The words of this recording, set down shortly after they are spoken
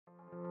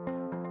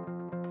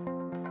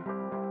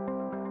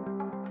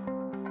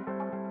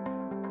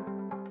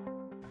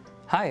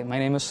Hi, my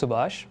name is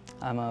Subash.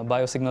 I'm a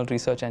Biosignal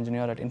Research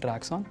Engineer at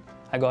Interaxon.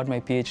 I got my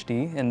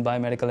PhD in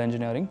Biomedical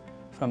Engineering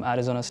from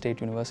Arizona State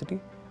University.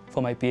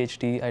 For my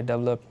PhD, I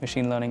developed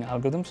machine learning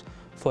algorithms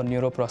for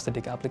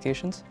neuroprosthetic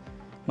applications.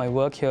 My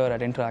work here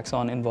at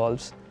Interaxon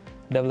involves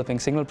developing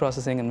signal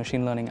processing and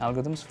machine learning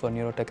algorithms for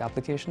neurotech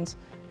applications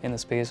in the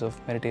space of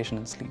meditation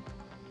and sleep.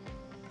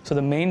 So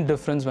the main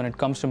difference when it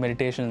comes to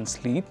meditation and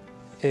sleep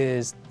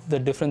is the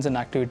difference in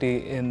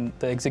activity in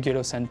the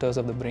executive centers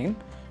of the brain,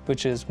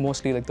 which is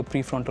mostly like the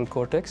prefrontal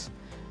cortex.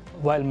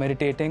 While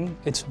meditating,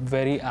 it's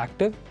very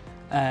active,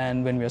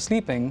 and when we are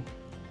sleeping,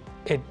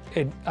 it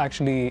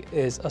actually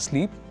is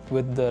asleep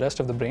with the rest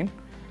of the brain.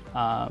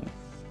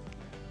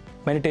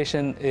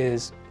 Meditation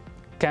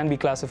can be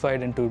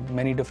classified into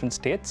many different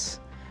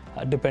states,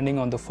 depending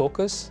on the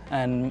focus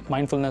and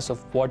mindfulness of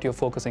what you're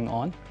focusing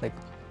on, like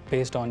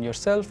based on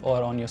yourself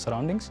or on your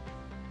surroundings.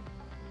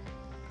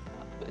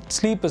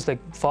 Sleep is like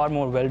far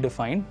more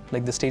well-defined,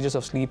 like the stages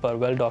of sleep are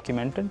well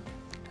documented,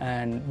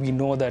 and we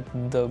know that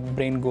the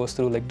brain goes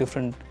through like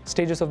different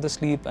stages of the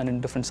sleep and in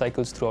different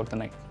cycles throughout the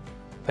night.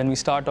 When we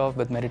start off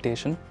with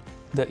meditation,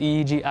 the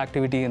EEG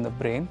activity in the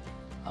brain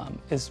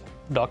is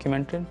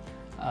documented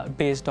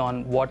based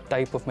on what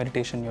type of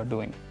meditation you're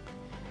doing.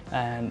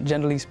 And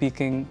generally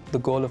speaking, the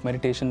goal of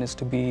meditation is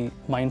to be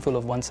mindful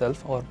of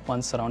oneself or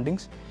one's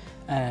surroundings.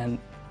 And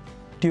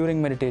during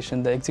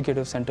meditation, the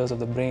executive centers of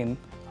the brain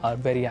are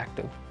very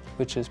active,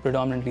 which is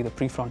predominantly the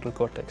prefrontal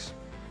cortex.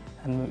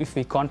 And if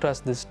we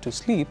contrast this to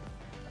sleep,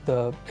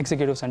 the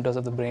executive centers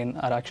of the brain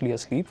are actually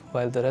asleep,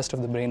 while the rest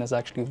of the brain is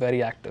actually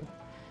very active.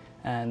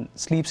 And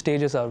sleep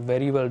stages are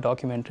very well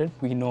documented.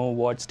 We know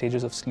what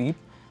stages of sleep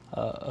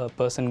a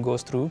person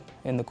goes through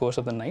in the course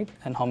of the night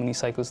and how many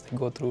cycles they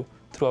go through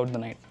throughout the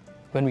night.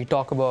 When we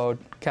talk about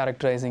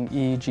characterizing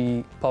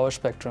EEG power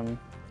spectrum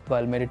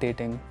while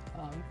meditating,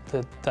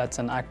 that's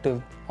an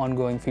active,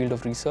 ongoing field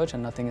of research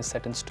and nothing is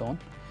set in stone.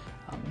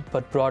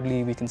 But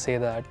broadly, we can say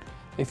that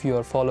if you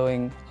are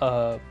following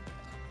a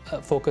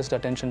focused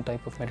attention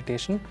type of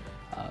meditation,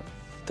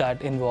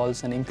 that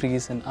involves an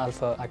increase in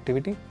alpha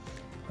activity.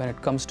 When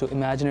it comes to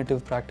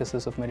imaginative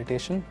practices of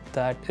meditation,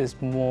 that is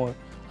more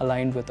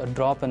aligned with a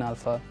drop in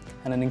alpha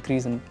and an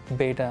increase in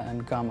beta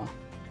and gamma.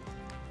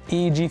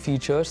 EEG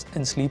features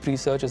in sleep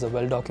research is a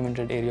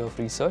well-documented area of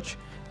research,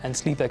 and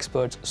sleep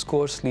experts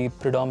score sleep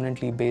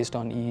predominantly based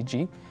on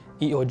EEG,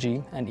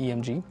 EOG, and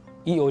EMG.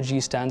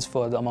 EOG stands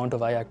for the amount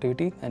of eye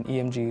activity, and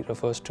EMG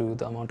refers to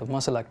the amount of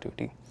muscle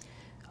activity.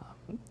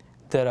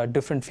 There are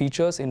different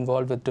features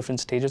involved with different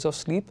stages of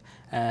sleep,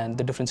 and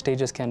the different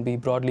stages can be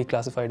broadly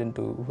classified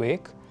into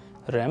wake,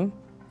 REM,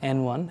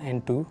 N1,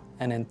 N2,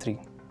 and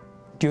N3.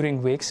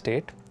 During wake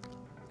state,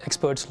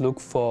 experts look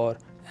for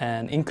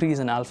an increase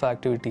in alpha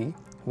activity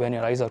when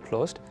your eyes are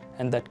closed,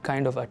 and that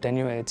kind of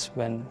attenuates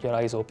when your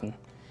eyes open.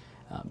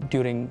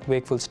 During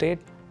wakeful state,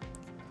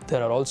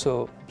 there are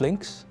also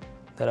blinks,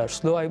 there are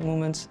slow eye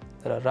movements,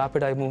 there are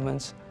rapid eye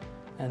movements,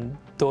 and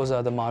those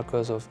are the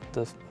markers of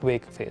the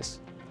wake phase.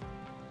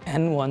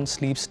 N1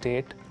 sleep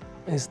state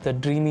is the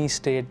dreamy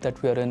state that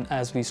we are in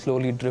as we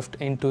slowly drift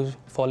into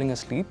falling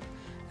asleep,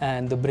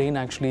 and the brain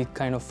actually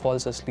kind of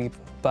falls asleep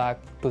back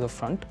to the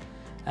front.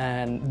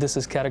 And this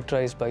is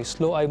characterized by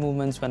slow eye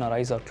movements when our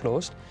eyes are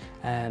closed,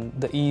 and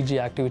the EEG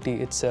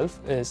activity itself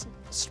is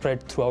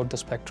spread throughout the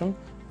spectrum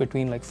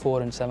between like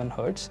 4 and 7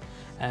 hertz.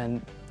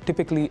 And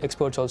typically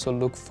experts also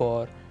look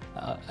for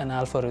an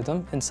alpha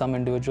rhythm in some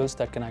individuals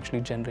that can actually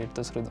generate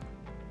this rhythm.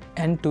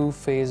 N2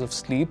 phase of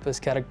sleep is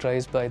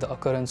characterized by the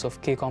occurrence of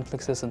K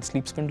complexes and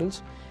sleep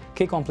spindles.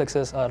 K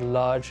complexes are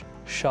large,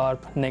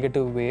 sharp,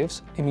 negative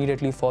waves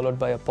immediately followed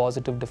by a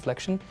positive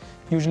deflection,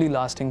 usually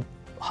lasting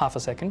half a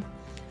second.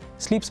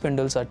 Sleep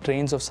spindles are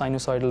trains of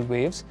sinusoidal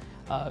waves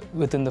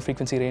within the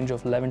frequency range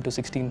of 11 to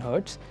 16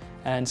 hertz,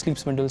 and sleep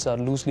spindles are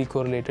loosely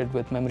correlated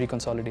with memory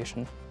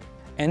consolidation.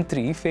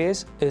 N3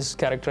 phase is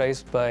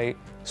characterized by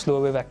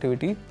slow wave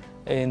activity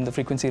in the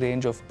frequency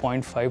range of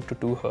 0.5 to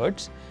 2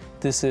 hertz.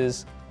 This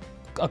is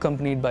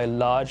accompanied by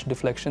large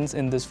deflections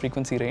in this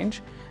frequency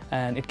range,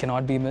 and it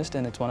cannot be missed,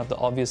 and it's one of the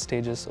obvious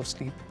stages of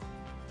sleep.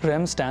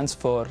 REM stands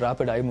for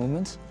rapid eye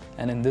movements,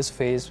 and in this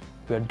phase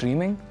we are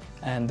dreaming,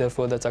 and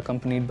therefore that's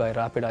accompanied by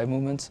rapid eye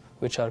movements,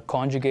 which are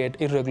conjugate,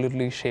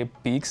 irregularly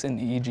shaped peaks in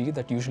EEG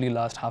that usually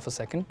last half a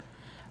second.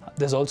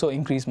 There's also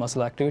increased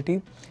muscle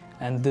activity,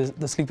 and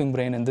the sleeping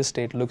brain in this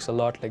state looks a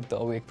lot like the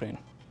awake brain.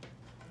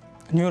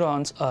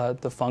 Neurons are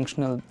the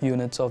functional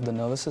units of the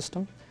nervous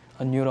system.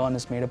 A neuron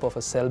is made up of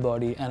a cell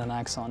body and an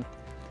axon.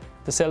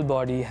 The cell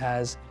body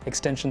has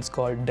extensions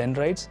called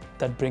dendrites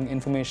that bring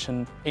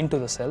information into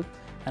the cell,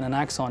 and an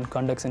axon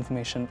conducts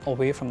information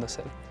away from the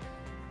cell.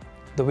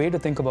 The way to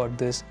think about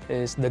this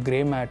is the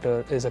gray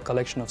matter is a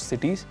collection of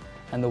cities,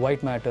 and the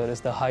white matter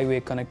is the highway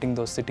connecting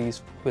those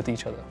cities with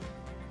each other.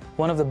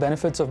 One of the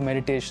benefits of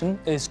meditation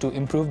is to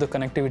improve the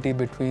connectivity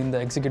between the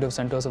executive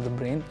centers of the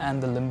brain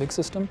and the limbic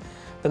system.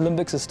 The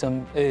limbic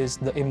system is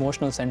the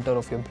emotional center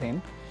of your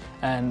brain,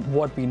 and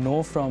what we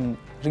know from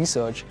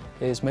research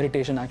is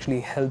meditation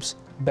actually helps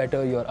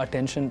better your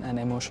attention and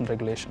emotion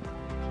regulation.